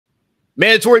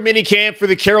Mandatory minicamp for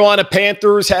the Carolina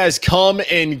Panthers has come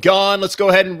and gone. Let's go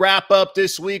ahead and wrap up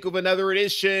this week with another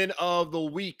edition of the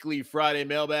Weekly Friday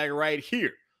Mailbag right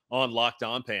here on Locked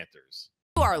On Panthers.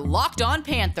 You are Locked On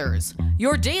Panthers,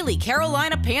 your daily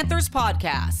Carolina Panthers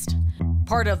podcast.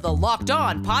 Part of the Locked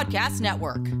On Podcast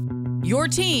Network, your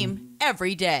team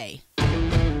every day.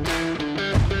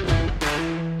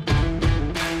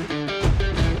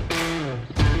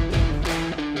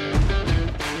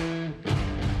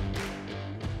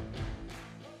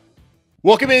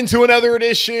 Welcome into another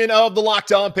edition of the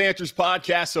Locked On Panthers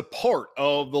podcast, a part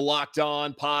of the Locked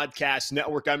On Podcast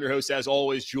Network. I'm your host, as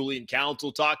always, Julian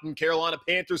Council, talking Carolina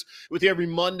Panthers with you every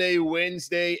Monday,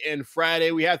 Wednesday, and Friday.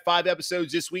 We had 5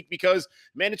 episodes this week because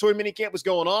mandatory minicamp was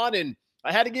going on, and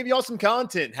I had to give y'all some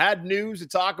content, had news to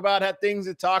talk about, had things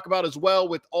to talk about as well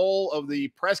with all of the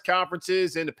press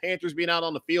conferences and the Panthers being out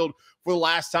on the field for the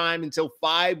last time until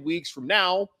 5 weeks from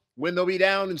now when they'll be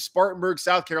down in Spartanburg,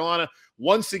 South Carolina,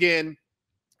 once again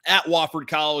at Wofford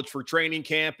College for training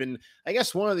camp. And I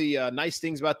guess one of the nice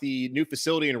things about the new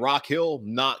facility in Rock Hill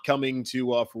not coming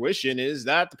to fruition is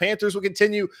that the Panthers will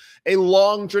continue a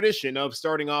long tradition of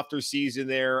starting off their season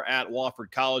there at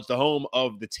Wofford College, the home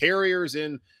of the Terriers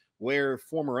and where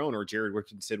former owner Jared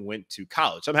Richardson went to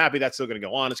college. I'm happy that's still going to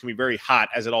go on. It's going to be very hot,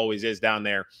 as it always is down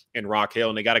there in Rock Hill,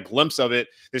 and they got a glimpse of it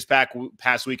this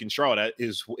past week in Charlotte.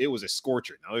 It was a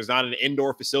scorcher. Now, there's not an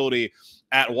indoor facility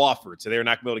at Wofford, so they're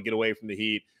not going to be able to get away from the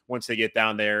heat once they get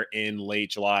down there in late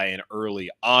July and early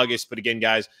August. But again,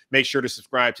 guys, make sure to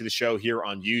subscribe to the show here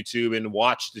on YouTube and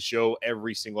watch the show.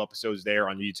 Every single episode is there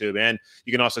on YouTube. And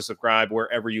you can also subscribe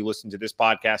wherever you listen to this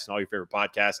podcast and all your favorite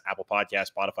podcasts, Apple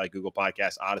Podcasts, Spotify, Google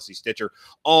Podcasts, Odyssey, Stitcher,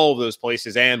 all of those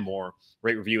places and more.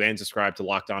 Rate, review, and subscribe to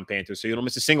Locked On Panthers so you don't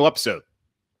miss a single episode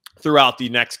throughout the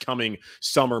next coming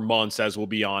summer months, as we'll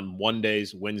be on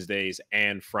Mondays, Wednesdays,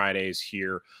 and Fridays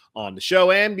here on the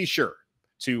show. And be sure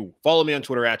to follow me on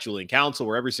Twitter at Julian Council,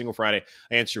 where every single Friday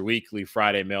I answer your weekly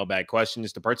Friday mailbag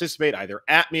questions. To participate, either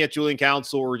at me at Julian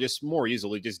Council or just more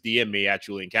easily, just DM me at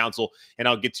Julian Council, and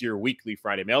I'll get to your weekly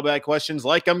Friday mailbag questions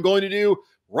like I'm going to do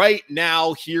right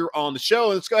now here on the show.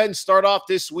 Let's go ahead and start off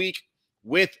this week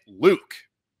with Luke.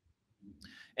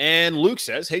 And Luke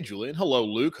says, hey, Julian. Hello,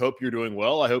 Luke. Hope you're doing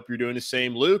well. I hope you're doing the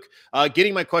same, Luke.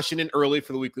 Getting my question in early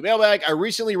for the weekly mailbag. I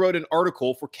recently wrote an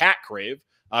article for Cat Crave.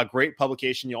 Great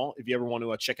publication, y'all. If you ever want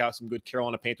to check out some good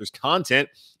Carolina Panthers content,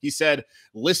 he said,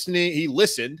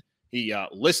 listed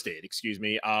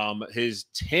his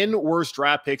 10 worst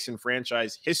draft picks in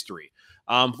franchise history.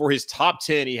 For his top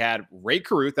 10, he had Ray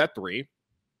Caruth at 3,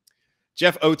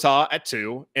 Jeff Otah at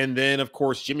 2, and then, of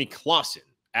course, Jimmy Clausen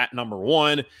at number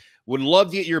 1. Would love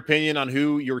to get your opinion on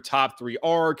who your top 3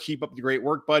 are. Keep up the great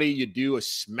work, buddy. You do a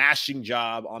smashing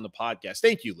job on the podcast.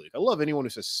 Thank you, Luke. I love anyone who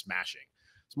says smashing.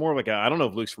 It's more like I don't know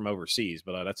if Luke's from overseas,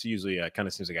 but that's usually kind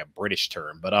of seems like a British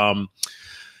term. But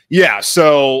yeah,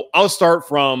 so I'll start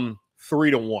from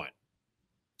 3 to 1.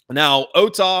 Now,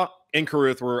 Otah and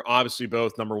Caruth were obviously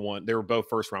both number 1. They were both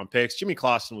first-round picks. Jimmy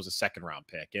Clausen was a second-round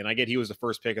pick, and I get he was the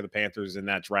first pick of the Panthers in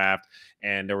that draft,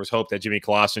 and there was hope that Jimmy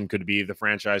Clausen could be the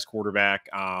franchise quarterback.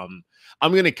 I'm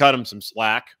going to cut him some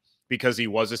slack because he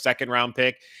was a second-round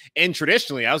pick. And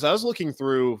traditionally, I was looking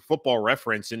through Football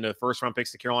Reference in the first-round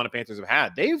picks the Carolina Panthers have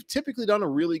had. They've typically done a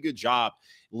really good job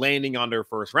landing on their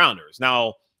first-rounders.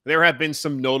 Now, there have been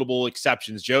some notable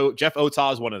exceptions. Jeff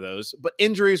Otah is one of those, but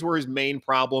injuries were his main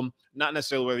problem, not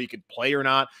necessarily whether he could play or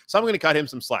not. So I'm going to cut him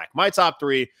some slack. My top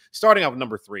 3, starting off with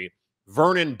number 3,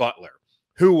 Vernon Butler,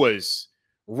 who was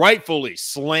rightfully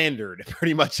slandered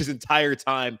pretty much his entire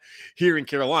time here in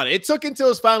Carolina. It took until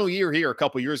his final year here a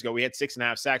couple years ago. We had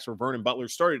 6.5 sacks where Vernon Butler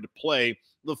started to play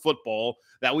the football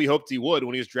that we hoped he would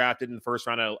when he was drafted in the first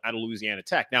round out of Louisiana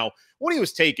Tech. Now, when he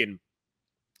was taken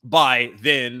by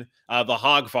then the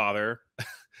Hog Father,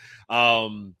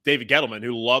 David Gettleman,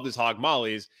 who loved his Hog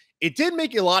Mollies, it did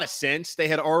make a lot of sense. They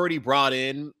had already brought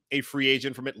in a free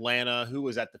agent from Atlanta who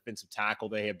was at defensive tackle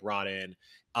they had brought in.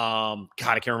 God,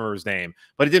 I can't remember his name,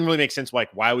 but it didn't really make sense. Like,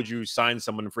 why would you sign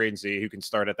someone in free agency who can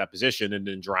start at that position and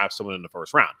then draft someone in the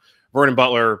first round? Vernon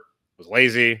Butler was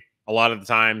lazy a lot of the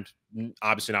time,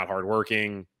 obviously not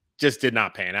hardworking, just did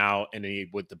not pan out. And then he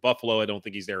went to Buffalo. I don't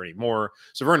think he's there anymore.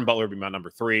 So Vernon Butler would be my number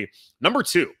 3. Number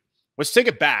 2, let's take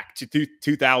it back to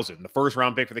 2000. The first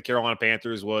round pick for the Carolina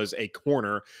Panthers was a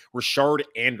corner, Rashard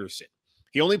Anderson.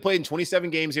 He only played in 27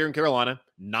 games here in Carolina,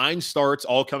 9 starts,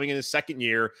 all coming in his second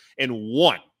year, and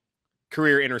 1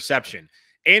 career interception.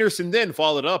 Anderson then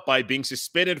followed up by being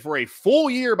suspended for a full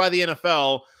year by the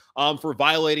NFL for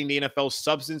violating the NFL's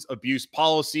substance abuse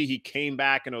policy. He came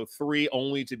back in 2003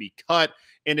 only to be cut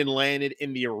and then landed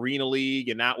in the Arena League,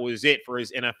 and that was it for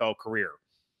his NFL career.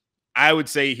 I would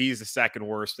say he's the second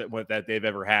worst that they've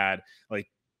ever had. Like,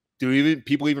 do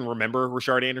people even remember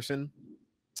Rashard Anderson?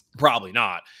 Probably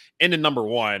not. And then number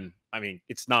one, I mean,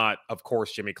 it's not, of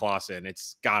course, Jimmy Clausen.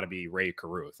 It's got to be Ray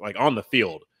Caruth. Like, on the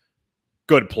field,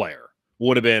 good player.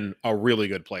 Would have been a really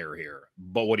good player here.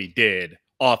 But what he did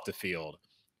off the field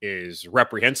is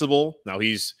reprehensible. Now,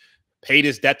 he's paid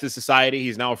his debt to society.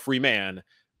 He's now a free man.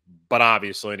 But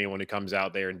obviously, anyone who comes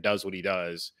out there and does what he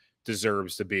does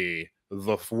deserves to be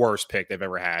the worst pick they've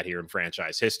ever had here in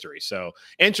franchise history. So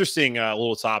interesting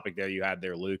little topic there you had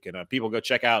there, Luke. And people go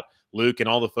check out Luke and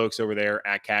all the folks over there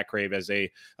at Cat Crave as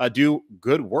they do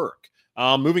good work.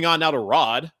 Moving on now to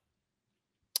Rod,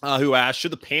 who asked,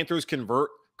 should the Panthers convert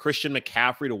Christian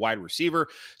McCaffrey to wide receiver?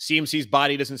 CMC's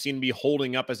body doesn't seem to be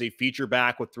holding up as a feature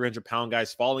back with 300-pound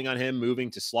guys falling on him. Moving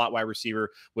to slot wide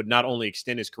receiver would not only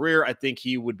extend his career, I think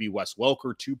he would be Wes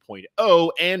Welker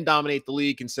 2.0 and dominate the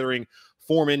league, considering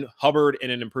Foreman, Hubbard,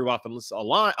 and an improved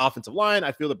offensive line.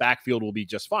 I feel the backfield will be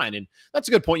just fine. And that's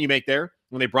a good point you make there.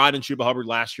 When they brought in Chuba Hubbard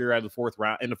last year in the fourth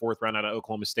round out of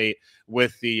Oklahoma State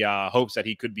with the hopes that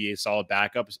he could be a solid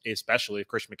backup, especially if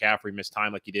Christian McCaffrey missed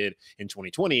time like he did in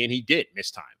 2020, and he did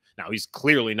miss time. Now, he's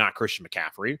clearly not Christian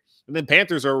McCaffrey. And then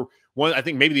Panthers are I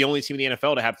think maybe the only team in the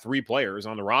NFL to have 3 players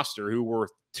on the roster who were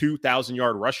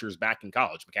 2,000-yard rushers back in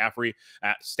college. McCaffrey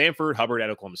at Stanford, Hubbard at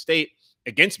Oklahoma State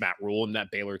against Matt Rule in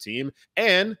that Baylor team,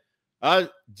 and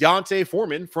Deontay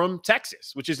Foreman from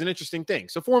Texas, which is an interesting thing.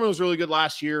 So Foreman was really good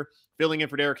last year, filling in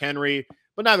for Derrick Henry,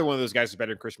 but neither one of those guys is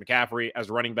better than Christian McCaffrey as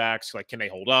running backs. Like, can they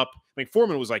hold up? I mean,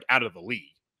 Foreman was like out of the league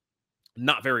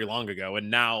not very long ago, and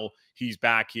now he's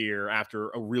back here after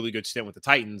a really good stint with the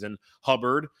Titans. And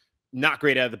Hubbard, not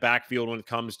great out of the backfield when it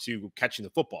comes to catching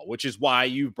the football, which is why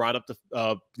you brought up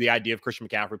the idea of Christian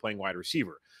McCaffrey playing wide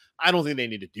receiver. I don't think they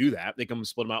need to do that. They can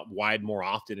split him out wide more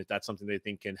often if that's something they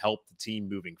think can help the team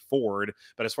moving forward.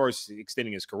 But as far as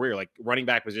extending his career, like, running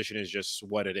back position is just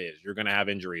what it is. You're going to have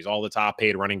injuries. All the top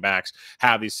paid running backs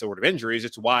have these sort of injuries.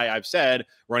 It's why I've said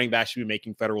running backs should be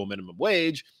making federal minimum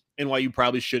wage, and why you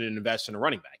probably shouldn't invest in a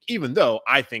running back, even though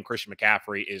I think Christian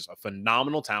McCaffrey is a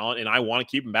phenomenal talent and I want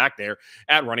to keep him back there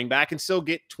at running back and still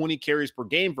get 20 carries per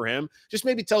game for him. Just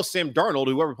maybe tell Sam Darnold,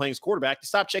 whoever playing his quarterback, to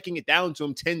stop checking it down to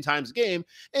him 10 times a game,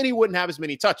 and he wouldn't have as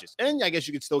many touches. And I guess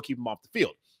you could still keep him off the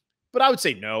field. But I would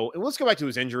say no. And let's go back to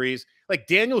his injuries. Like,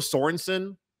 Daniel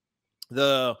Sorensen,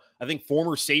 I think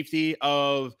former safety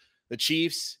of the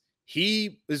Chiefs,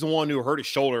 he is the one who hurt his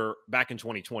shoulder back in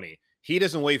 2020. He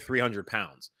doesn't weigh 300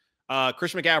 pounds.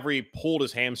 Christian McCaffrey pulled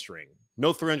his hamstring.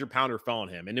 No 300-pounder fell on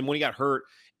him. And then when he got hurt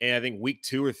in, I think, week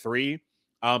 2 or 3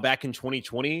 back in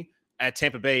 2020 at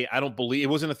Tampa Bay, I don't believe it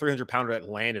wasn't a 300-pounder that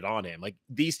landed on him. Like,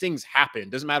 these things happen.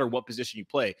 Doesn't matter what position you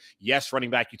play. Yes, running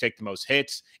back, you take the most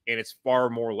hits, and it's far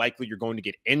more likely you're going to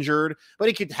get injured. But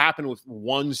it could happen with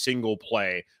one single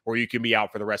play where you can be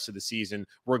out for the rest of the season,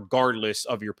 regardless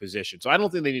of your position. So I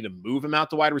don't think they need to move him out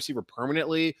to wide receiver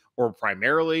permanently or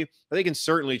primarily, but they can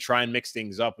certainly try and mix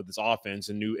things up with this offense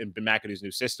and Ben McAdoo's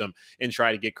new system and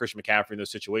try to get Christian McCaffrey in those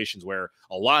situations where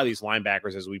a lot of these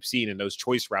linebackers, as we've seen in those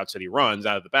choice routes that he runs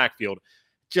out of the backfield,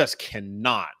 just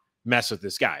cannot mess with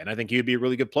this guy. And I think he would be a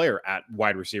really good player at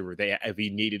wide receiver if he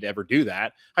needed to ever do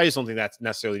that. I just don't think that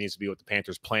necessarily needs to be what the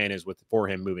Panthers' plan is for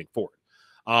him moving forward.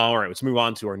 All right, let's move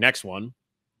on to our next one.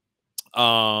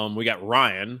 We got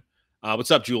Ryan.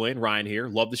 What's up, Julian? Ryan here.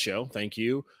 Love the show. Thank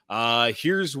you.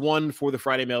 Here's one for the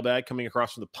Friday mailbag coming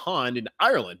across from the pond in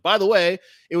Ireland. By the way,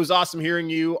 it was awesome hearing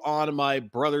you on my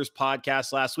brother's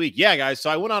podcast last week. Yeah, guys. So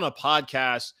I went on a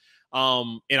podcast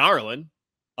in Ireland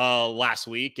last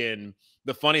week. And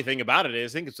the funny thing about it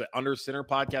is, I think it's an Under Center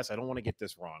podcast. I don't want to get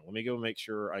this wrong. Let me go make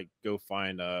sure I go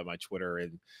find my Twitter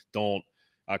and don't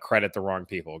credit the wrong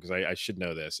people, because I should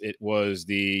know this. It was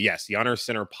the Under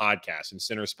Center podcast, and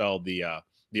center spelled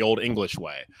the old English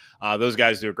way. Those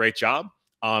guys do a great job.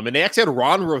 And they actually had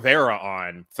Ron Rivera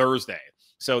on Thursday.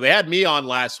 So they had me on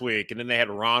last week, and then they had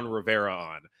Ron Rivera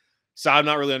on. So I'm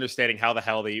not really understanding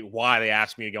why they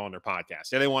asked me to go on their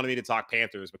podcast. Yeah, they wanted me to talk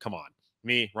Panthers, but come on.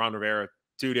 Me, Ron Rivera,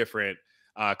 2 different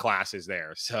classes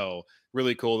there. So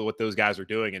really cool what those guys are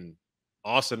doing, and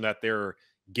awesome that they're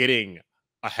getting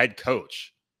a head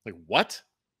coach. Like, what?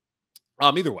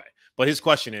 Either way. But his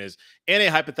question is, in a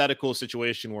hypothetical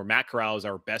situation where Matt Corral is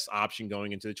our best option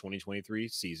going into the 2023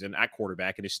 season at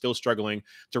quarterback and is still struggling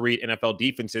to read NFL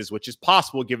defenses, which is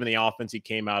possible given the offense he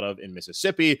came out of in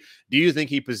Mississippi, do you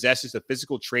think he possesses the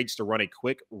physical traits to run a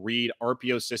quick read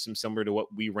RPO system similar to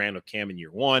what we ran with Cam in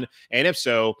year 1? And if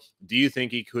so, do you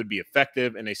think he could be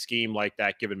effective in a scheme like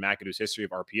that given McAdoo's history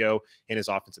of RPO in his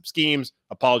offensive schemes?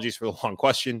 Apologies for the long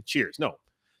question. Cheers. No.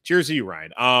 Cheers to you,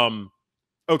 Ryan.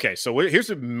 Okay, so here's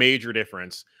a major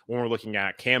difference when we're looking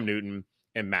at Cam Newton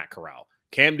and Matt Corral.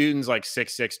 Cam Newton's like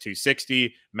 6'6",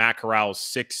 260. Matt Corral's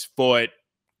 6 foot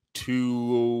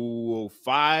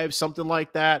 205, something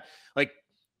like that. Like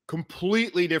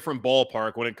completely different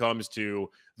ballpark when it comes to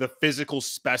the physical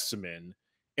specimen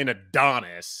and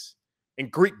Adonis and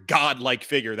Greek godlike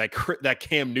figure that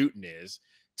Cam Newton is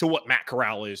to what Matt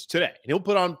Corral is today. And he'll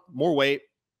put on more weight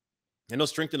and he'll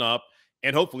strengthen up.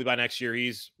 And hopefully by next year,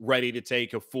 he's ready to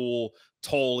take a full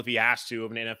toll if he has to of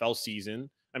an NFL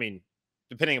season. I mean,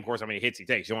 depending, of course, how many hits he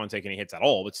takes. You don't want to take any hits at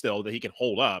all, but still that he can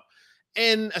hold up.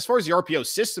 And as far as the RPO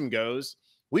system goes,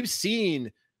 we've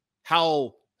seen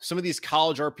how some of these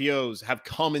college RPOs have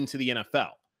come into the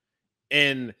NFL.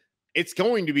 And it's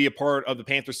going to be a part of the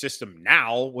Panther system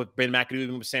now with Ben McAdoo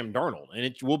and with Sam Darnold. And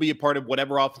it will be a part of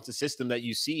whatever offensive system that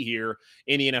you see here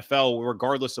in the NFL,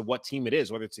 regardless of what team it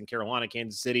is, whether it's in Carolina,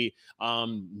 Kansas City,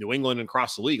 New England, and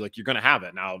across the league. Like, you're going to have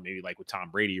it. Now, maybe like with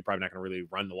Tom Brady, you're probably not going to really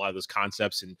run a lot of those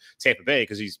concepts in Tampa Bay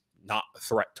because he's not a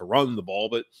threat to run the ball.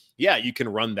 But yeah, you can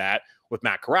run that with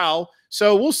Matt Corral.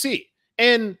 So we'll see.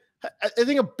 And I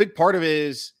think a big part of it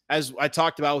is, as I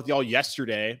talked about with y'all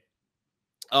yesterday,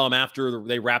 after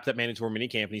they wrapped up mandatory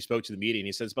minicamp, and he spoke to the media, and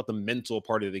he said it's about the mental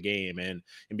part of the game and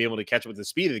being able to catch up with the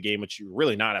speed of the game, which you're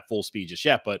really not at full speed just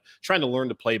yet, but trying to learn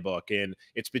the playbook. And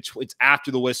it's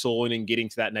after the whistle and then getting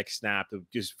to that next snap of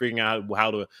just figuring out how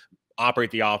to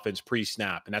operate the offense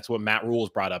pre-snap. And that's what Matt Rule's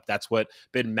brought up. That's what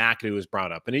Ben McAdoo has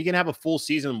brought up. And he can have a full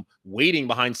season waiting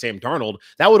behind Sam Darnold.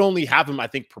 That would only have him, I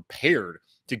think, prepared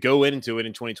to go into it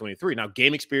in 2023. Now,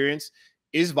 game experience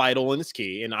is vital and it's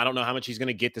key. And I don't know how much he's going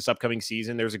to get this upcoming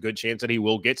season. There's a good chance that he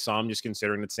will get some, just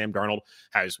considering that Sam Darnold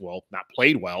has, well, not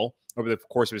played well over the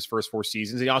course of his first 4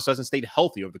 seasons. He also hasn't stayed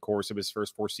healthy over the course of his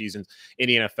first 4 seasons in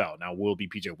the NFL. Now, will be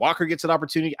PJ Walker gets an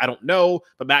opportunity? I don't know,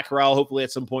 but Matt Corral, hopefully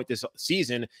at some point this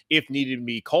season, if needed to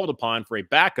be called upon for a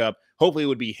backup, hopefully it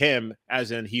would be him,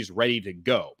 as in he's ready to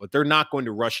go. But they're not going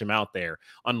to rush him out there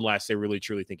unless they really,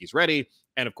 truly think he's ready.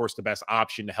 And of course, the best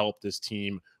option to help this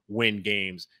team win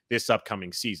games this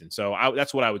upcoming season. So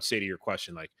that's what I would say to your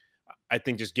question. Like, I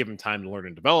think just give him time to learn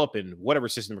and develop, and whatever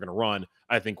system we're going to run,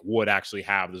 I think would actually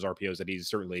have those RPOs that he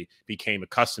certainly became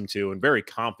accustomed to and very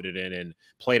confident in and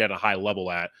played at a high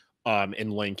level at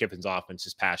in Lane Kiffin's offense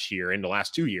this past year and the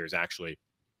last 2 years, actually.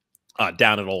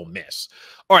 Down at Ole Miss.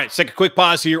 All right, let's take a quick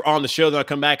pause here on the show. Then I'll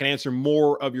come back and answer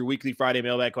more of your weekly Friday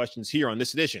mailbag questions here on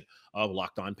this edition of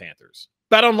Locked On Panthers.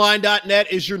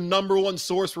 BetOnline.net is your #1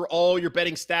 source for all your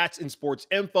betting stats and sports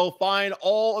info. Find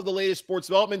all of the latest sports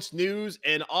developments, news,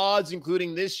 and odds,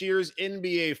 including this year's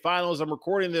NBA Finals. I'm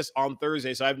recording this on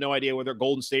Thursday, so I have no idea whether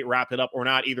Golden State wrapped it up or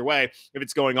not. Either way, if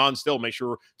it's going on still, make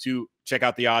sure to check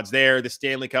out the odds there. The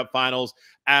Stanley Cup Finals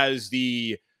as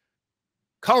the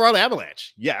Colorado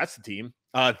Avalanche. Yeah, that's the team.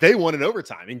 They won in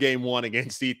overtime in Game 1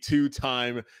 against the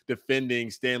 2-time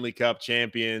defending Stanley Cup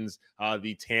champions,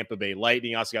 the Tampa Bay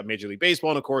Lightning. Also got Major League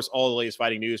Baseball, and of course, all the latest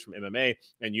fighting news from MMA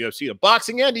and UFC to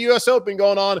boxing and the U.S. Open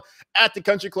going on at the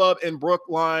Country Club in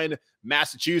Brookline,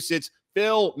 Massachusetts.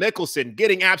 Phil Mickelson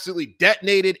getting absolutely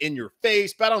detonated in your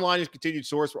face. BetOnline is a continued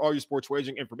source for all your sports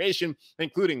wagering information,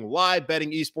 including live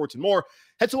betting, esports, and more.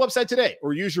 Head to the website today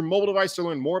or use your mobile device to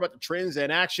learn more about the trends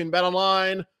and action.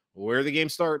 BetOnline, where the game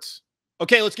starts.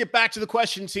 Okay, let's get back to the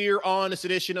questions here on this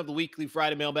edition of the Weekly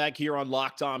Friday Mailbag here on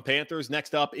Locked On Panthers.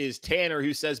 Next up is Tanner,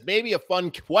 who says, maybe a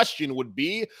fun question would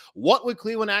be, what would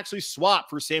Cleveland actually swap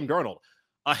for Sam Darnold?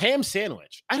 A ham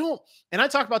sandwich. I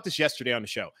talked about this yesterday on the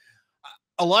show.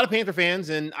 A lot of Panther fans,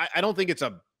 and I don't think it's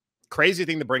a crazy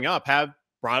thing to bring up, have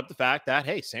brought up the fact that,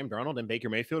 hey, Sam Darnold and Baker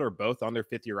Mayfield are both on their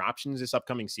 5th-year options this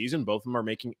upcoming season. Both of them are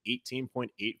making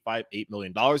 $18.858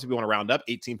 million. If you want to round up,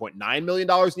 $18.9 million,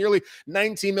 nearly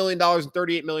 $19 million and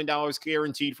 $38 million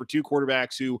guaranteed for 2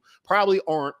 quarterbacks who probably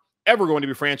aren't ever going to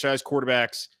be franchise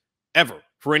quarterbacks ever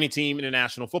for any team in the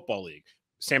National Football League.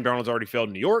 Sam Darnold's already failed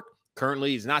in New York. Currently,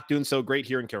 he's not doing so great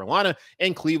here in Carolina,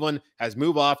 and Cleveland has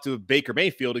moved off to Baker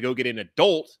Mayfield to go get an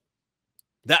adult,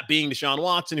 that being Deshaun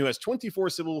Watson, who has 24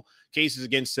 civil cases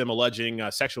against him alleging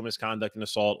sexual misconduct and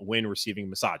assault when receiving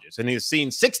massages. And he has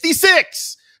seen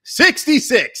 66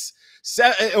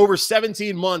 over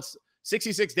 17 months,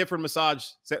 66 different massage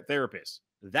therapists.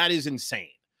 That is insane.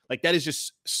 Like, that is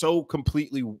just so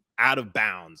completely out of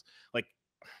bounds. Like,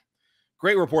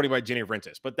 great reporting by Jenny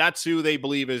Rentis, but that's who they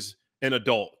believe is an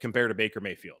adult compared to Baker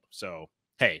Mayfield. So,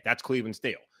 hey, that's Cleveland's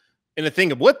deal. And the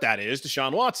thing of what that is,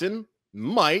 Deshaun Watson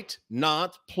might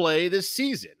not play this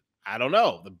season. I don't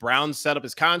know. The Browns set up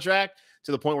his contract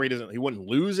to the point where he wouldn't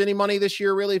lose any money this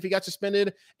year, really, if he got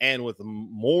suspended. And with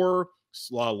more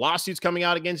lawsuits coming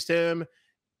out against him,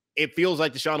 it feels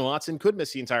like Deshaun Watson could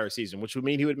miss the entire season, which would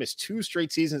mean he would miss 2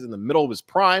 straight seasons in the middle of his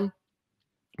prime.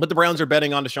 But the Browns are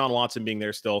betting on Deshaun Watson being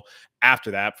there still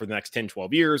after that for the next 10,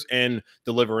 12 years and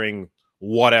delivering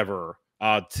whatever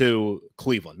to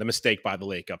Cleveland, the mistake by the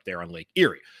lake up there on Lake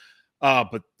Erie.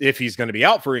 But if he's going to be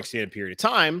out for an extended period of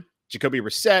time, Jacoby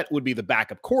Brissett would be the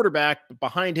backup quarterback. But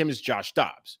behind him is Josh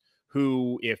Dobbs,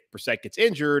 who, if Brissett gets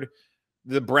injured,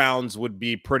 the Browns would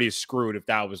be pretty screwed if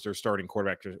that was their starting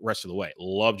quarterback the rest of the way.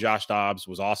 Love Josh Dobbs,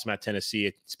 was awesome at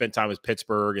Tennessee, spent time with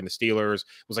Pittsburgh and the Steelers,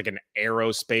 was like an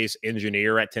aerospace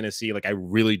engineer at Tennessee. Like, I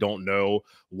really don't know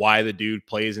why the dude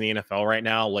plays in the NFL right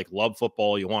now. Like, love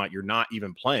football you want. You're not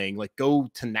even playing. Like, go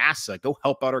to NASA. Go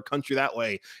help out our country that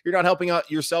way. You're not helping out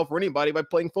yourself or anybody by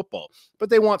playing football. But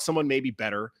they want someone maybe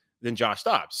better than Josh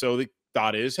Dobbs. So the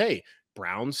thought is, hey,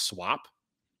 Browns swap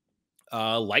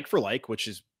like for like, which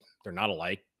is they're not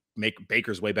alike. Make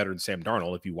Baker's way better than Sam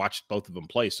Darnold if you watch both of them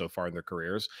play so far in their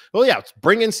careers. Well, yeah,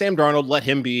 bring in Sam Darnold, let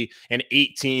him be an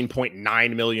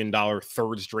 $18.9 million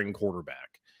third string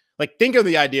quarterback. Like, think of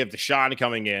the idea of Deshaun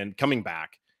coming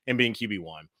back and being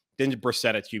QB1, then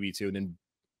Brissett at QB2, and then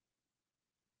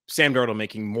Sam Darnold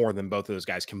making more than both of those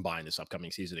guys combined this upcoming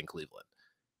season in Cleveland.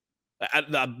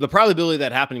 The probability of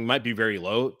that happening might be very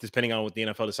low, depending on what the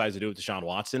NFL decides to do with Deshaun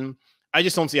Watson. I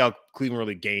just don't see how Cleveland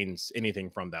really gains anything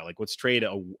from that. Like, let's trade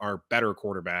our better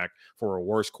quarterback for a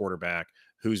worse quarterback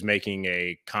who's making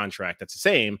a contract that's the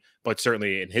same, but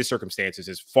certainly in his circumstances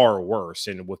is far worse.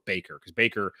 And with Baker, because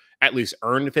Baker at least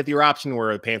earned the 5th-year option,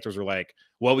 where the Panthers were like,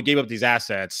 well, we gave up these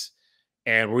assets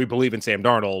and we believe in Sam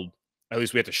Darnold. At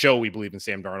least we have to show we believe in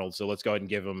Sam Darnold. So let's go ahead and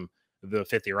give him the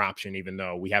 5th-year option, even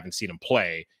though we haven't seen him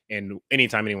play. And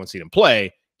anytime anyone's seen him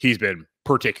play, he's been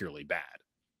particularly bad.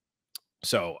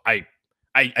 So I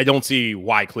don't see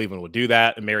why Cleveland would do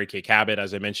that. And Mary Kay Cabot,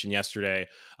 as I mentioned yesterday,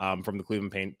 from the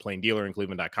Cleveland Plain Dealer and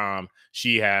Cleveland.com,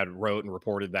 she had wrote and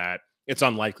reported that it's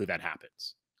unlikely that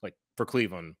happens. Like, for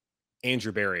Cleveland,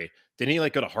 Andrew Berry, didn't he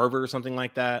like go to Harvard or something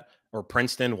like that? Or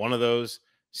Princeton, one of those?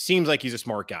 Seems like he's a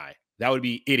smart guy. That would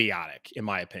be idiotic, in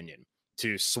my opinion,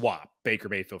 to swap Baker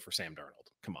Mayfield for Sam Darnold.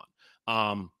 Come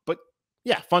on. But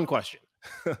yeah, fun question.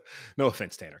 No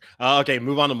offense, Tanner. Okay,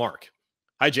 move on to Mark.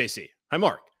 Hi, JC. Hi,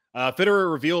 Mark. Fitterer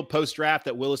revealed post-draft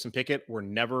that Willis and Pickett were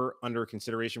never under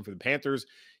consideration for the Panthers.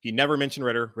 He never mentioned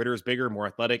Ritter. Ritter is bigger, more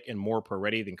athletic, and more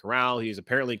pro-ready than Corral. He is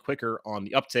apparently quicker on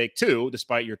the uptake, too,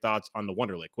 despite your thoughts on the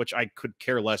Wonderlic, which I could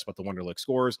care less about the Wonderlic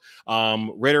scores.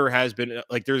 Ritter has been,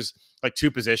 like, there's, like,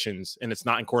 2 positions, and it's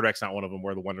not in quarterback's not one of them,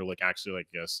 where the Wonderlic actually, like,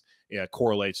 yes,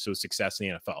 correlates to his success in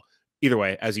the NFL. Either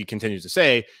way, as he continues to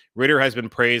say, Ritter has been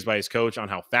praised by his coach on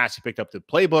how fast he picked up the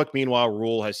playbook. Meanwhile,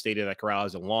 Rule has stated that Corral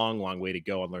has a long, long way to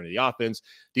go on learning the offense.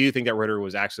 Do you think that Ritter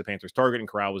was actually the Panthers' target and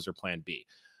Corral was their plan B?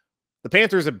 The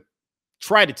Panthers have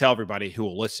tried to tell everybody who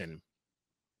will listen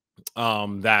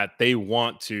that they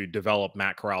want to develop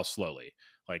Matt Corral slowly.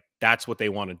 Like, that's what they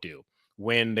want to do.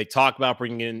 When they talk about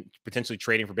bringing in, potentially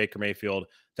trading for Baker Mayfield,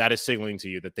 that is signaling to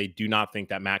you that they do not think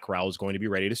that Matt Corral is going to be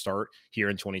ready to start here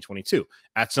in 2022.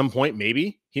 At some point,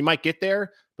 maybe he might get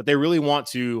there, but they really want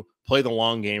to play the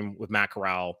long game with Matt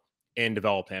Corral and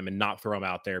develop him and not throw him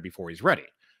out there before he's ready.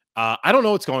 I don't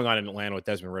know what's going on in Atlanta with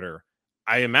Desmond Ritter.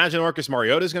 I imagine Marcus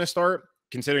Mariota is going to start,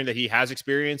 considering that he has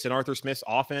experience in Arthur Smith's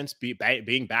offense,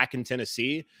 being back in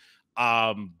Tennessee.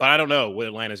 But I don't know what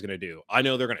Atlanta's going to do. I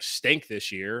know they're going to stink this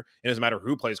year. It doesn't matter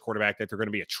who plays quarterback, that they're going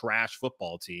to be a trash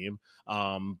football team.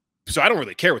 So I don't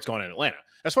really care what's going on in Atlanta.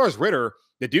 As far as Ritter,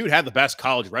 the dude had the best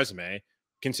college resume,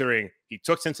 considering he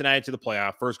took Cincinnati to the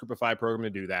playoff, first group of 5 program to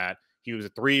do that. He was a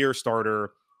 3-year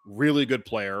starter, really good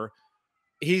player.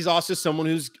 He's also someone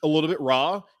who's a little bit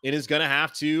raw and is going to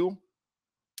have to,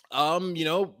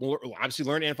 obviously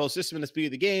learn the NFL system and the speed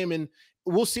of the game, and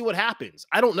we'll see what happens.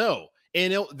 I don't know.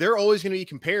 And they're always going to be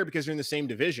compared because they're in the same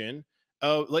division.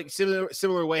 Like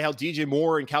similar way how DJ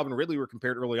Moore and Calvin Ridley were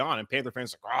compared early on. And Panther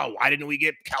fans are like, oh, why didn't we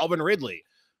get Calvin Ridley?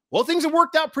 Well, things have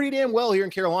worked out pretty damn well here in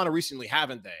Carolina recently,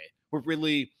 haven't they? With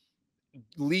Ridley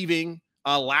leaving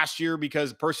last year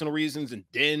because of personal reasons, and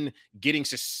then getting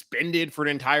suspended for an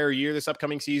entire year this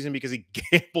upcoming season because he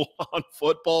gambled on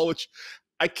football, which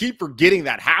I keep forgetting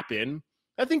that happened.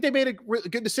 I think they made a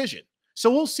good decision. So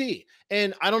we'll see.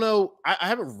 And I don't know. I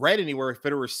haven't read anywhere if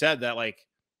Fitterer said that, like,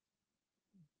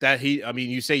 that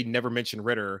you say he never mentioned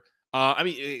Ritter. Are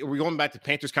we going back to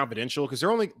Panthers Confidential? Because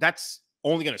that's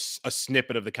only going to a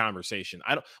snippet of the conversation.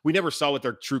 We never saw what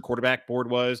their true quarterback board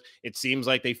was. It seems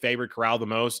like they favored Corral the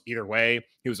most. Either way,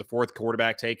 he was the 4th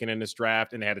quarterback taken in this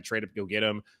draft, and they had to trade up to go get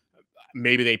him.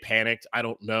 Maybe they panicked. I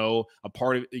don't know. A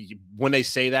part of when they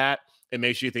say that, it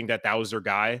makes you think that was their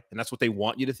guy, and that's what they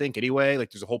want you to think anyway.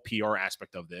 Like, there's a whole PR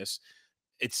aspect of this.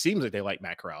 it seems like they like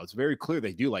Matt Corral. It's very clear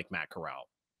they do like Matt Corral.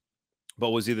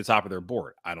 But was he the top of their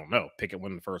board? I don't know. Pickett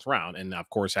won the first round, and of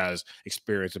course has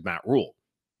experience with Matt Rule.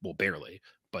 Well, barely,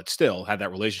 but still had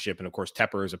that relationship. And of course,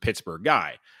 Tepper is a Pittsburgh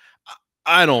guy.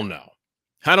 I don't know.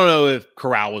 I don't know if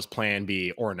Corral was plan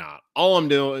B or not. All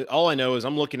I know is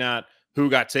I'm looking at who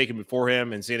got taken before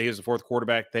him and seeing that he was the fourth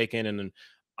quarterback taken. And then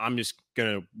I'm just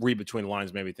going to read between the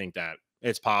lines, maybe think that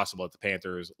it's possible that the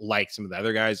Panthers, like some of the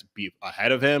other guys, be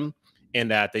ahead of him and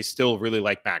that they still really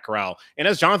like Matt Corral. And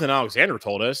as Jonathan Alexander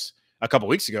told us a couple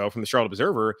weeks ago from the Charlotte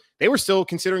Observer, they were still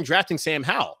considering drafting Sam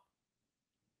Howell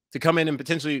to come in and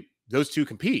potentially those two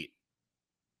compete.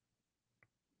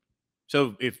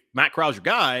 So if Matt Corral's your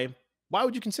guy, why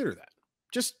would you consider that?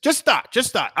 Just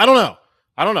thought. I don't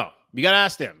know. You got to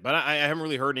ask them. But I haven't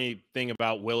really heard anything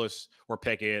about Willis or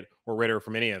Pickett or Ritter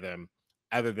from any of them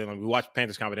other than we watched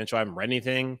Panthers Confidential. I haven't read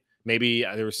anything. Maybe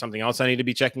there was something else I need to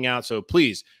be checking out. So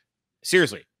please,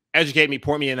 seriously, educate me,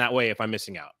 point me in that way if I'm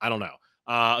missing out. I don't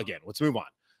know. Again, let's move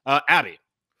on. Abby,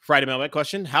 Friday mailbag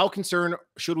question. How concerned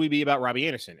should we be about Robbie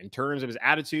Anderson in terms of his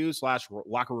attitude /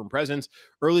 locker room presence,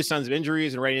 early signs of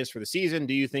injuries and readiness for the season?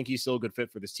 Do you think he's still a good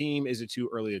fit for this team? Is it too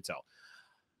early to tell?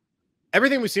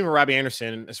 Everything we've seen with Robbie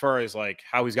Anderson, as far as like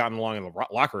how he's gotten along in the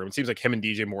locker room, it seems like him and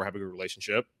DJ Moore have a good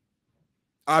relationship.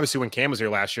 Obviously, when Cam was here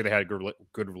last year, they had a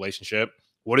good relationship.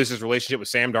 What is his relationship with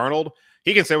Sam Darnold?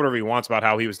 He can say whatever he wants about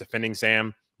how he was defending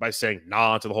Sam by saying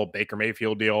nah to the whole Baker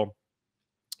Mayfield deal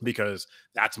because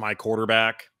that's my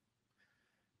quarterback.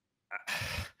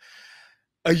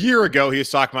 A year ago, he was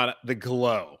talking about the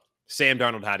glow Sam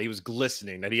Darnold had. He was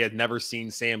glistening, that he had never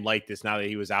seen Sam like this now that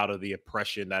he was out of the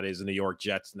oppression that is the New York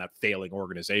Jets and that failing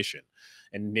organization.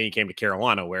 And then he came to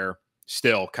Carolina, where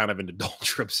still kind of in the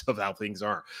doldrums of how things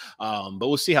are. But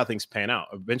we'll see how things pan out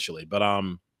eventually. But I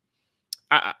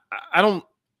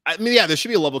mean, there should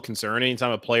be a level of concern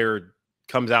anytime a player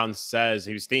comes out and says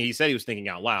he said he was thinking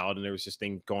out loud, and there was this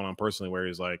thing going on personally where he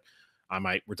was like, I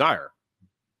might retire.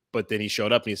 But then he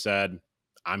showed up and he said,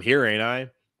 I'm here, ain't I?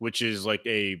 Which is like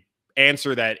a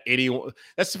answer that anyone.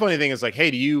 That's the funny thing is like, hey,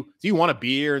 do you want to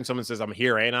be here? And someone says, I'm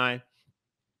here, ain't I?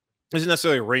 Isn't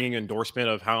necessarily a ringing endorsement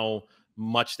of how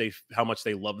much they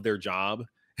love their job.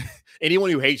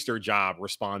 Anyone who hates their job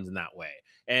responds in that way.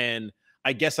 And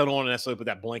I guess I don't want to necessarily put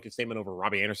that blanket statement over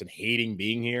Robbie Anderson hating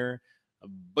being here.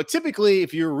 But typically,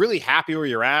 if you're really happy where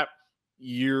you're at,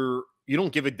 you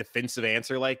don't give a defensive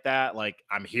answer like that. Like,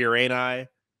 I'm here, ain't I?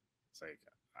 It's like,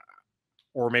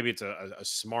 or maybe it's a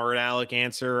smart aleck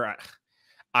answer.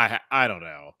 I don't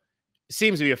know. It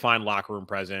seems to be a fine locker room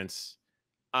presence.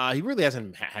 He really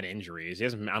hasn't had injuries. He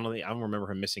hasn't. I don't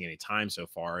remember him missing any time so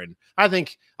far. And I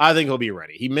think he'll be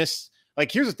ready. He missed.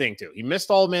 Like, here's the thing too. He missed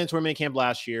all mandatory minicamp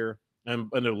last year, and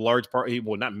in a large part, he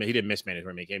didn't miss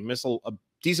mandatory minicamp. He missed a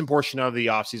decent portion of the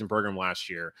offseason program last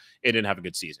year. It didn't have a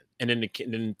good season, and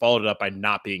then followed it up by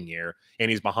not being here,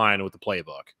 and he's behind with the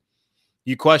playbook.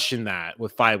 You question that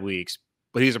with 5 weeks,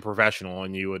 but he's a professional,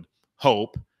 and you would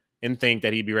hope and think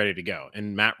that he'd be ready to go.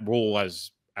 And Matt Rule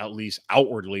has at least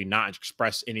outwardly not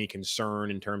expressed any concern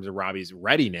in terms of Robbie's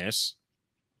readiness.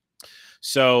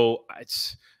 So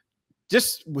it's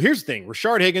just, here's the thing.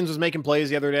 Rashard Higgins was making plays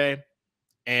the other day,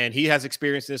 and he has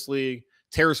experience in this league.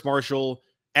 Terrace Marshall,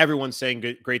 everyone's saying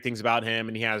great things about him,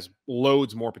 and he has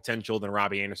loads more potential than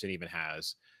Robbie Anderson even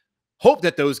has. Hope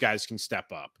that those guys can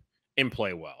step up and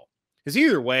play well. Because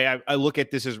either way, I look at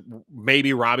this as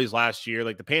maybe Robbie's last year.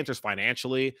 Like, the Panthers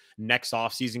financially next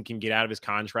offseason can get out of his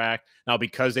contract. Now,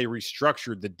 because they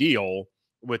restructured the deal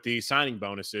with the signing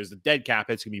bonuses, the dead cap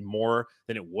hit's going to be more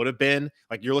than it would have been.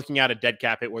 Like, you're looking at a dead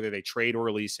cap hit, whether they trade or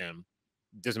release him.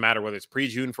 Doesn't matter whether it's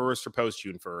pre-June 1st or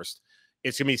post-June 1st.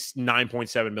 It's going to be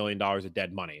 $9.7 million of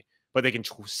dead money. But they can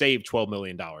save $12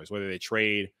 million, whether they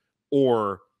trade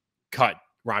or cut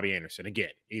Robbie Anderson. Again,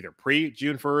 either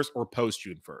pre-June 1st or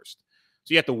post-June 1st.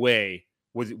 So you have to weigh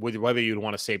with whether you'd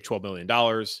want to save $12 million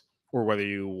or whether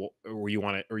you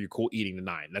want it, or you're cool eating the $9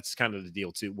 million. That's kind of the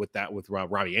deal too with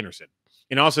Robbie Anderson.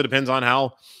 And it also depends on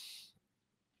how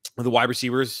the wide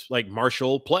receivers like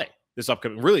Marshall play this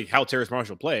upcoming, really how Terrace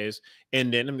Marshall plays.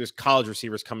 And then there's college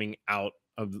receivers coming out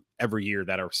of every year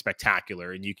that are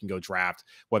spectacular, and you can go draft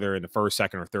whether in the first,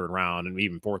 second, or third round, and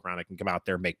even fourth round, I can come out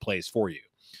there and make plays for you.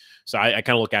 So I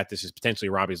kind of look at this as potentially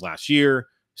Robbie's last year.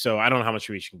 So I don't know how much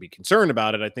we should be concerned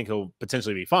about it. I think he'll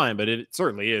potentially be fine, but it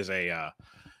certainly is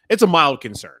it's a mild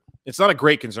concern. It's not a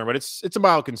great concern, but it's a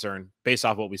mild concern based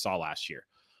off what we saw last year.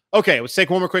 Okay, let's take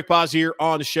one more quick pause here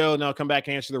on the show, and I'll come back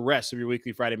and answer the rest of your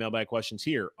weekly Friday mailbag questions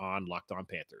here on Locked On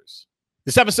Panthers.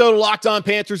 This episode of Locked On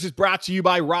Panthers is brought to you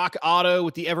by Rock Auto.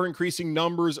 With the ever-increasing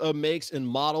numbers of makes and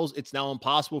models, it's now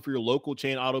impossible for your local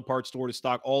chain auto parts store to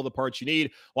stock all the parts you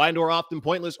need. Line door often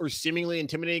pointless or seemingly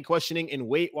intimidating questioning and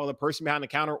wait while the person behind the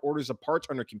counter orders the parts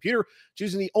on their computer,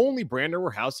 choosing the only brand or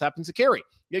house happens to carry.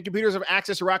 Get computers have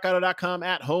access to rockauto.com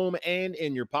at home and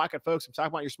in your pocket, folks. I'm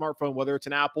talking about your smartphone, whether it's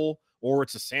an Apple or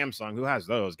it's a Samsung. Who has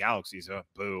those? Galaxies,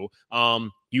 boo.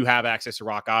 You have access to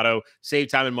Rock Auto. Save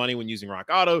time and money when using Rock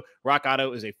Auto. Rock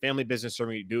Auto is a family business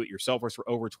serving do-it-yourselfers for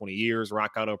over 20 years.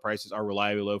 Rock Auto prices are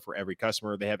reliably low for every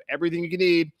customer. They have everything you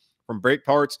need, from brake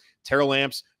parts, tail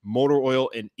lamps, motor oil,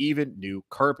 and even new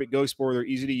carpet. Go explore their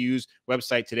easy-to-use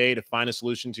website today to find a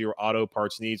solution to your auto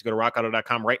parts needs. Go to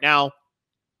rockauto.com right now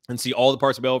and see all the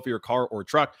parts available for your car or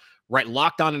truck. Right,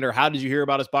 Locked On under How Did You Hear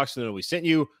About Us box so that we sent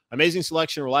you. Amazing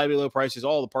selection, reliably low prices,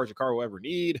 all the parts your car will ever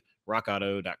need.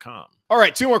 rockauto.com. All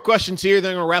right, 2 more questions here.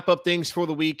 Then I'm going to wrap up things for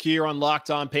the week here on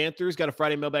Locked On Panthers. Got a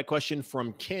Friday mailbag question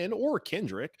from Ken or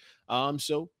Kendrick.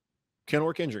 Ken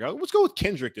or Kendrick. Let's go with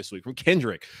Kendrick this week. From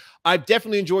Kendrick. I've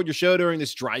definitely enjoyed your show during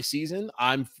this dry season.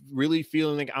 I'm really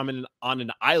feeling like I'm on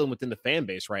an island within the fan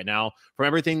base right now. From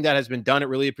everything that has been done, it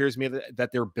really appears to me that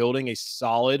they're building a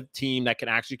solid team that can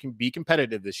be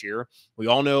competitive this year. We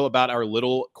all know about our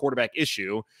little quarterback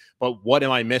issue, but what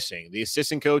am I missing? The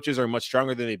assistant coaches are much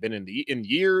stronger than they've been in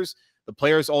years. The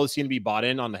players all seem to be bought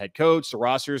in on the head coach. The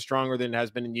roster is stronger than it has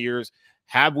been in years.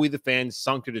 Have we, the fans,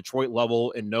 sunk to Detroit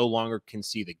level and no longer can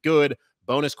see the good?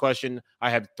 Bonus question. I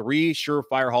have 3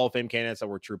 surefire Hall of Fame candidates that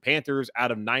were true Panthers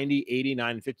out of 90,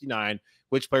 89, and 59.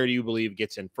 Which player do you believe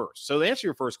gets in first? So to answer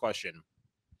your first question,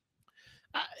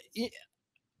 I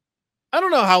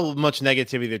don't know how much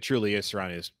negativity there truly is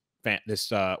surrounding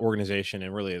this organization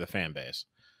and really the fan base.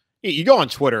 You go on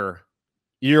Twitter,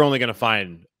 you're only going to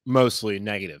find mostly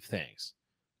negative things.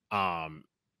 And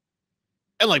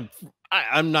like,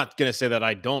 I'm not going to say that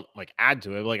I don't like add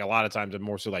to it. Like a lot of times I'm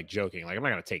more so like joking. Like I'm not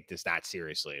going to take this that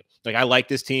seriously. Like I like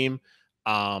this team,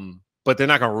 but they're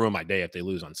not going to ruin my day if they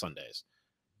lose on Sundays.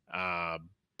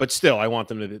 But still, I want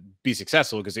them to be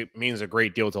successful because it means a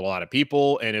great deal to a lot of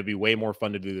people. And it'd be way more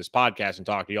fun to do this podcast and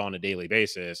talk to you on a daily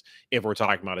basis if we're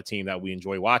talking about a team that we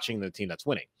enjoy watching, the team that's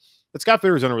winning. But Scott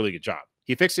Fitter's done a really good job.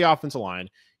 He fixed the offensive line.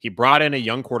 He brought in a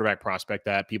young quarterback prospect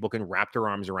that people can wrap their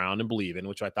arms around and believe in,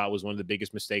 which I thought was one of the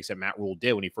biggest mistakes that Matt Rule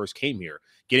did when he first came here.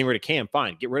 Getting rid of Cam,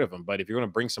 fine, get rid of him. But if you're going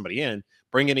to bring somebody in,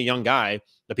 bring in a young guy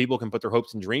that people can put their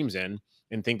hopes and dreams in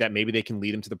and think that maybe they can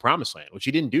lead him to the promised land, which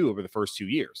he didn't do over the first 2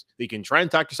 years. You can try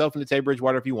and talk yourself into Teddy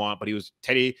Bridgewater if you want, but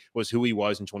Teddy was who he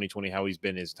was in 2020, how he's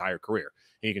been his entire career.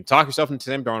 And you can talk yourself into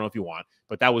Sam Darnold if you want,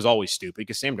 but that was always stupid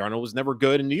because Sam Darnold was never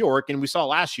good in New York, and we saw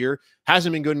last year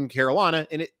hasn't been good in Carolina.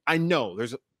 And I know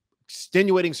there's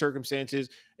extenuating circumstances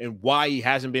and why he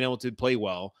hasn't been able to play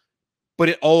well, but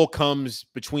it all comes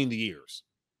between the years.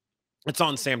 It's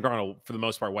on Sam Darnold for the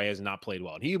most part why he has not played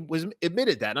well. And he was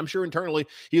admitted that. And I'm sure internally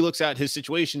he looks at his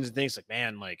situations and thinks like,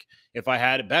 man, like if I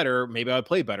had it better, maybe I would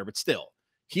play better. But still,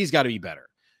 he's got to be better.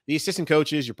 The assistant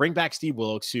coaches, you bring back Steve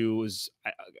Wilkes, who is,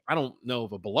 I don't know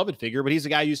of a beloved figure, but he's a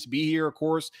guy who used to be here, of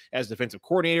course, as defensive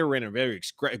coordinator, ran a very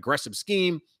aggressive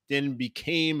scheme, then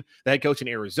became the head coach in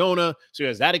Arizona. So he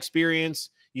has that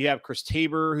experience. You have Chris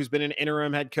Tabor, who's been an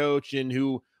interim head coach and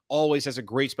who always has a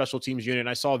great special teams unit. And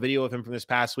I saw a video of him from this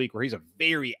past week where he's a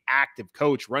very active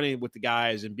coach running with the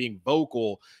guys and being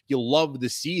vocal. You'll love to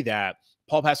see that.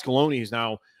 Paul Pasqualoni is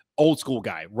now old school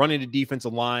guy running the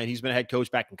defensive line. He's been a head coach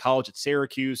back in college at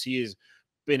Syracuse. He has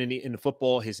been in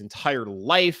football his entire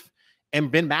life.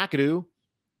 And Ben McAdoo,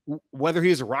 whether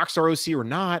he is a rock star OC or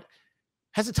not,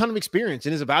 has a ton of experience,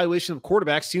 and his evaluation of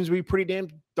quarterbacks seems to be pretty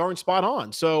darn spot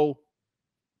on. So,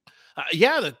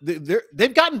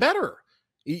 they've gotten better.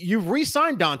 You've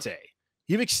re-signed Dante.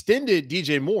 You've extended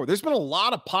DJ Moore. There's been a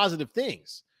lot of positive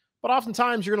things, but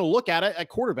oftentimes you're going to look at it at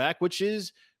quarterback, which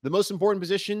is the most important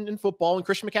position in football. And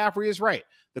Christian McCaffrey is right.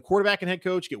 The quarterback and head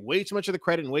coach get way too much of the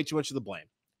credit and way too much of the blame.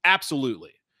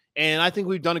 Absolutely. And I think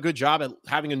we've done a good job at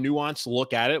having a nuanced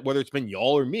look at it, whether it's been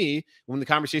y'all or me, when the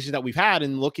conversations that we've had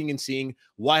and looking and seeing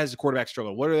why has the quarterback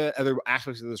struggled? What are the other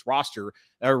aspects of this roster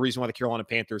that are a reason why the Carolina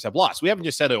Panthers have lost? We haven't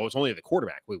just said, oh, it's only the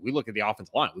quarterback. We look at the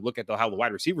offensive line. We look at how the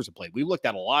wide receivers have played. We looked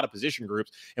at a lot of position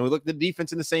groups, and we looked at the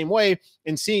defense in the same way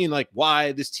and seeing like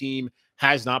why this team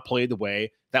has not played the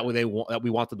way that we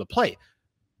want them to play.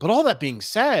 But all that being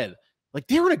said, like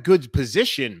they're in a good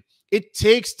position. It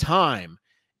takes time.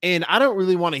 And I don't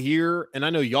really want to hear, and I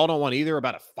know y'all don't want either,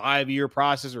 about a 5-year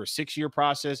process or a 6-year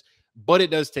process, but it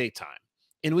does take time.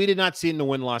 And we did not see it in the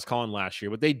win-loss column last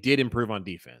year, but they did improve on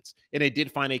defense. And they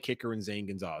did find a kicker in Zane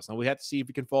Gonzalez. Now, we have to see if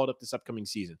we can follow it up this upcoming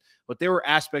season. But there were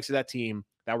aspects of that team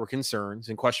that were concerns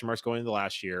and question marks going into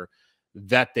last year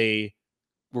that they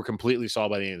were completely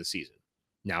solved by the end of the season.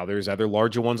 Now, there's other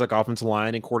larger ones like offensive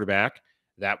line and quarterback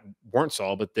that weren't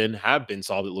solved, but then have been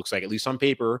solved, it looks like, at least on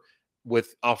paper,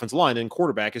 with offensive line and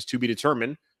quarterback is to be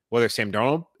determined whether Sam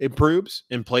Darnold improves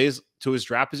and plays to his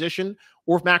draft position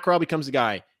or if Matt Corral becomes the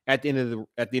guy at the end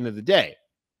of the day.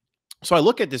 So I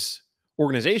look at this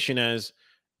organization as,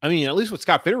 I mean, at least what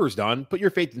Scott Fitterer's done, put your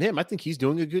faith in him. I think he's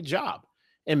doing a good job.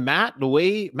 And Matt, the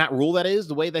way Matt Rule, that is,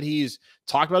 the way that he's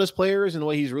talked about his players and the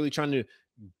way he's really trying to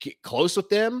get close with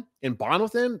them and bond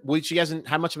with them, which he hasn't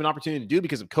had much of an opportunity to do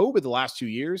because of COVID the last 2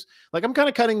 years. Like, I'm kind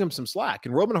of cutting him some slack.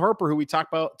 And Roman Harper, who we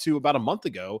talked about a month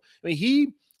ago, I mean,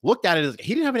 he looked at it as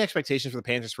he didn't have any expectations for the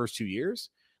Panthers' first 2 years.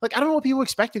 Like, I don't know what people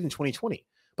expected in 2020.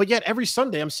 But yet every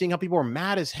Sunday I'm seeing how people are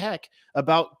mad as heck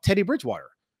about Teddy Bridgewater.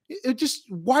 It just,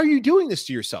 why are you doing this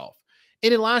to yourself?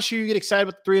 And then last year you get excited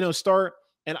with the 3-0 start.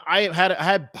 And I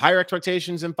had higher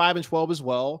expectations than 5-12 as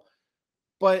well.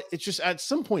 But it's just at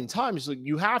some point in time, it's like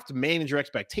you have to manage your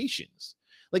expectations.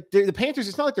 Like the Panthers,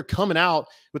 it's not like they're coming out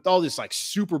with all this like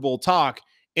Super Bowl talk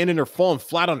and then they're falling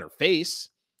flat on their face.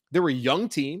 They're a young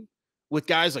team with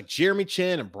guys like Jeremy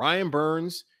Chin and Brian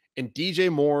Burns and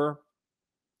DJ Moore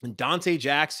and Dante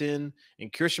Jackson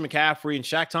and Christian McCaffrey and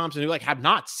Shaq Thompson, who like have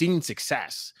not seen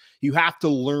success. You have to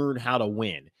learn how to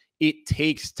win. It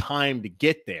takes time to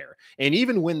get there. And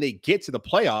even when they get to the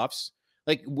playoffs,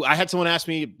 like I had someone ask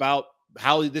me about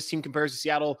how this team compares to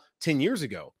Seattle 10 years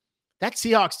ago. That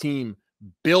Seahawks team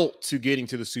built to getting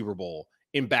to the Super Bowl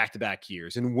in back-to-back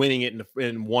years and winning it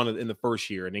in the first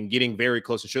year and then getting very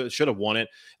close to should have won it.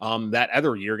 That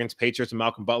other year against Patriots and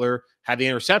Malcolm Butler had the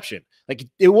interception. Like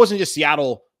it wasn't just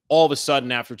Seattle all of a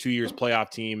sudden after 2 years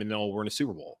playoff team and no, we're in a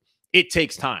Super Bowl. It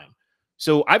takes time.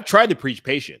 So I've tried to preach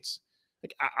patience.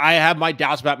 Like I have my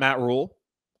doubts about Matt Rule.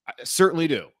 I certainly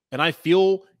do. And I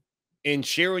feel in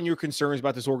sharing your concerns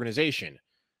about this organization,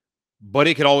 but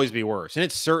it could always be worse. And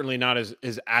it's certainly not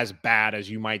as bad as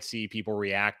you might see people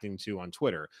reacting to on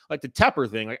Twitter. Like the Tepper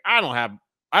thing, like I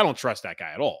don't trust that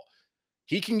guy at all.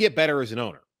 He can get better as an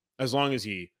owner as long as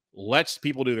he lets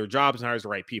people do their jobs and hires the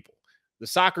right people. The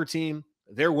soccer team,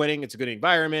 they're winning. It's a good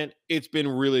environment. It's been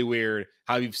really weird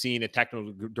how you've seen a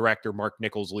technical director, Mark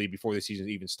Nichols, leave before the season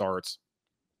even starts.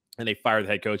 And they fired the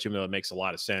head coach, even though it makes a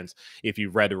lot of sense if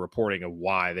you've read the reporting of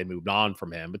why they moved on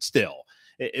from him. But still,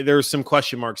 there's some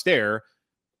question marks there.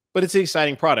 But it's an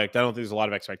exciting product. I don't think there's a lot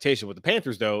of expectation. With the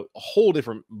Panthers, though, a whole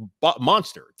different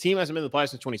monster. Team hasn't been in the playoffs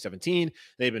since 2017.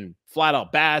 They've been flat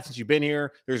out bad since you've been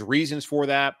here. There's reasons for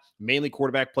that, mainly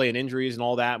quarterback play and injuries and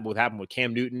all that. What happened with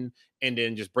Cam Newton and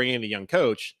then just bringing in a young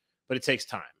coach. But it takes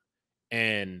time.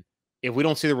 And if we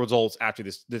don't see the results after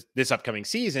this upcoming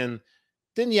season,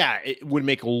 then yeah, it would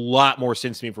make a lot more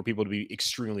sense to me for people to be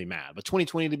extremely mad. But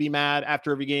 2020 to be mad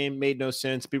after every game made no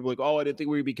sense. People were like, oh, I didn't think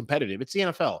we would be competitive. It's the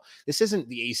NFL. This isn't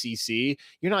the ACC.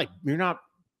 You're not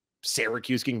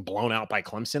Syracuse getting blown out by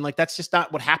Clemson. Like that's just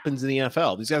not what happens in the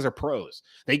NFL. These guys are pros.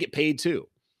 They get paid too.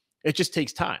 It just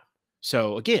takes time.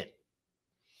 So again,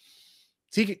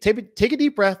 take a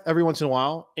deep breath every once in a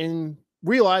while and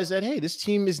realize that, hey, this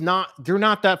team they're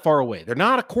not that far away. They're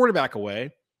not a quarterback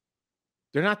away.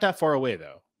 They're not that far away,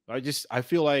 though. I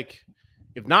feel like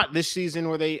if not this season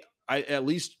where at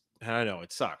least, I don't know,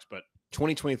 it sucks, but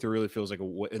 2023 really feels like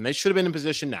and they should have been in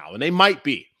position now, and they might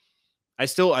be. I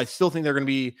still think they're going to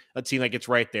be a team that gets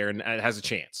right there and has a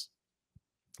chance,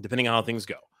 depending on how things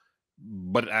go.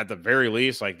 But at the very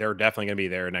least, like they're definitely going to be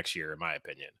there next year, in my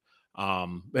opinion.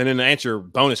 And then to answer your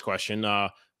bonus question,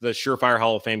 the surefire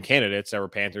Hall of Fame candidates that were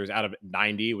Panthers out of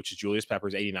 90, which is Julius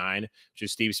Peppers, 89, which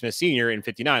is Steve Smith Sr., and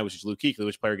 59, which is Luke Kuechly.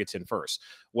 Which player gets in first?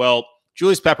 Well,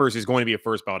 Julius Peppers is going to be a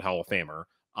first ballot Hall of Famer.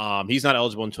 He's not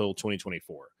eligible until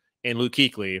 2024. And Luke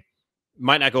Kuechly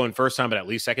might not go in first time, but at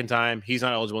least second time. He's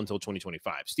not eligible until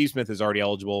 2025. Steve Smith is already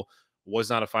eligible, was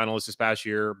not a finalist this past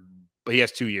year, but he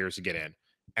has 2 years to get in.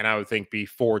 And I would think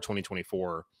before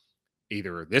 2024,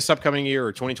 either this upcoming year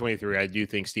or 2023, I do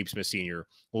think Steve Smith Sr.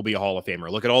 will be a Hall of Famer.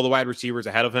 Look at all the wide receivers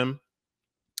ahead of him,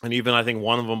 and even I think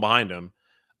one of them behind him,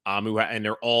 and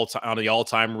they're all on the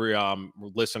all-time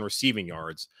list on receiving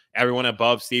yards. Everyone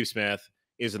above Steve Smith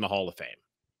is in the Hall of Fame.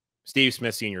 Steve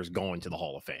Smith Sr. is going to the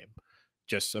Hall of Fame.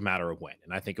 Just a matter of when.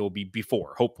 And I think it will be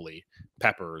before, hopefully,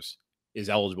 Peppers is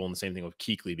eligible, and the same thing with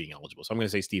Kuechly being eligible. So I'm going to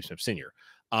say Steve Smith Sr.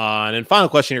 And then final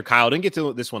question here, Kyle. Didn't get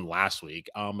to this one last week,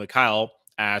 but Kyle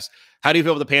asked, how do you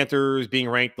feel about the Panthers being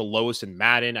ranked the lowest in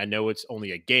Madden? I know it's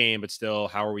only a game, but still,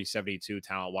 how are we 72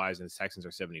 talent-wise and the Texans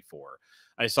are 74?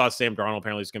 I saw Sam Darnold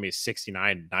apparently is going to be a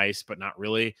 69. Nice, but not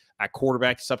really. At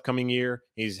quarterback this upcoming year,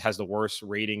 he has the worst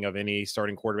rating of any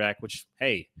starting quarterback, which,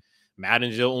 hey, Madden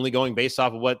is only going based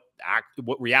off of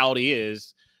what reality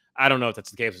is. I don't know if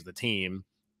that's the case with the team.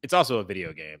 It's also a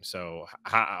video game. So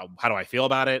how do I feel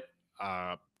about it?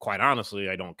 Quite honestly,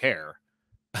 I don't care.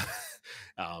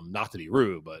 Not to be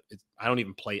rude, but I don't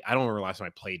remember the last time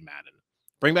I played Madden.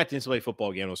 Bring back the NCAA football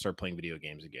again. We'll start playing video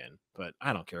games again. But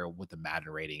I don't care what the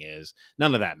Madden rating is.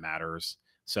 None of that matters.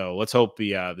 So let's hope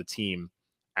the team,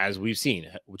 as we've seen,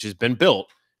 which has been built,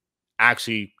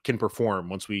 actually can perform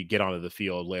once we get onto the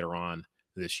field later on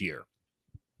this year.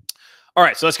 All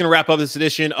right, so that's going to wrap up this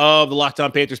edition of the Locked On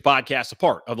Panthers podcast, a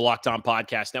part of the Locked On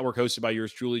Podcast Network, hosted by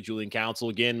yours truly, Julian Council.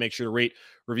 Again, make sure to rate,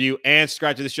 review, and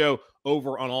subscribe to the show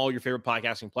over on all your favorite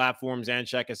podcasting platforms, and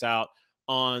check us out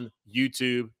on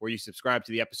YouTube, where you subscribe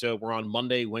to the episode. We're on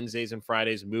Monday, Wednesdays, and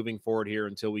Fridays moving forward here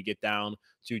until we get down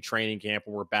to training camp,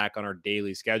 and we're back on our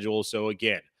daily schedule. So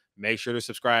again, make sure to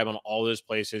subscribe on all those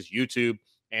places, YouTube,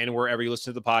 and wherever you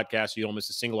listen to the podcast, so you don't miss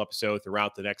a single episode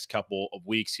throughout the next couple of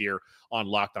weeks here on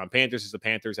Locked On Panthers, as the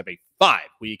Panthers have a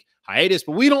 5-week hiatus,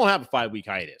 but we don't have a 5-week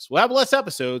hiatus. We'll have less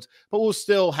episodes, but we'll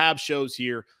still have shows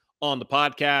here on the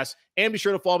podcast. And be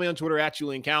sure to follow me on Twitter at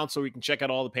Julian Count, so you can check out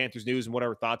all the Panthers news and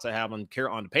whatever thoughts I have on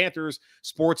the Panthers,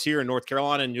 sports here in North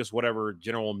Carolina, and just whatever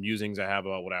general musings I have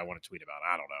about what I want to tweet about.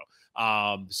 I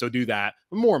don't know. So do that.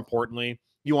 But more importantly,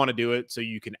 you want to do it so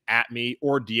you can at me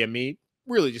or DM me.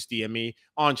 Really just DM me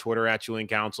on Twitter at Julian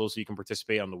Council, so you can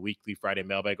participate on the Weekly Friday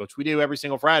Mailbag, which we do every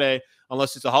single Friday,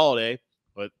 unless it's a holiday.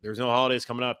 But there's no holidays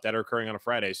coming up that are occurring on a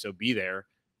Friday, so be there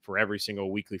for every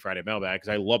single Weekly Friday Mailbag, because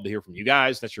I love to hear from you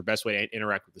guys. That's your best way to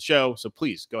interact with the show. So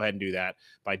please go ahead and do that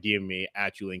by DMing me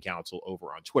at Julian Council over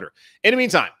on Twitter. In the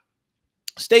meantime,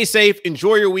 stay safe.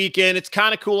 Enjoy your weekend. It's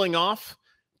kind of cooling off,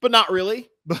 but not really.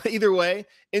 But either way,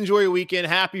 enjoy your weekend.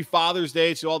 Happy Father's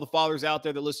Day to all the fathers out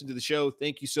there that listen to the show.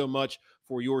 Thank you so much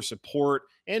for your support,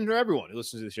 and for everyone who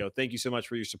listens to the show. Thank you so much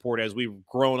for your support. As we've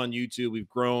grown on YouTube, we've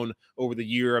grown over the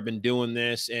year I've been doing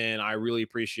this, and I really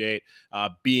appreciate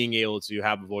being able to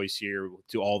have a voice here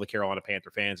to all the Carolina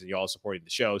Panther fans and y'all supporting the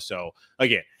show. So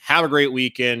again, have a great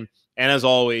weekend, and as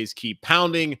always, keep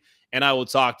pounding. And I will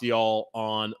talk to y'all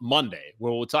on Monday,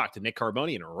 where we'll talk to Nick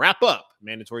Carboni and wrap up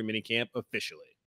mandatory minicamp officially.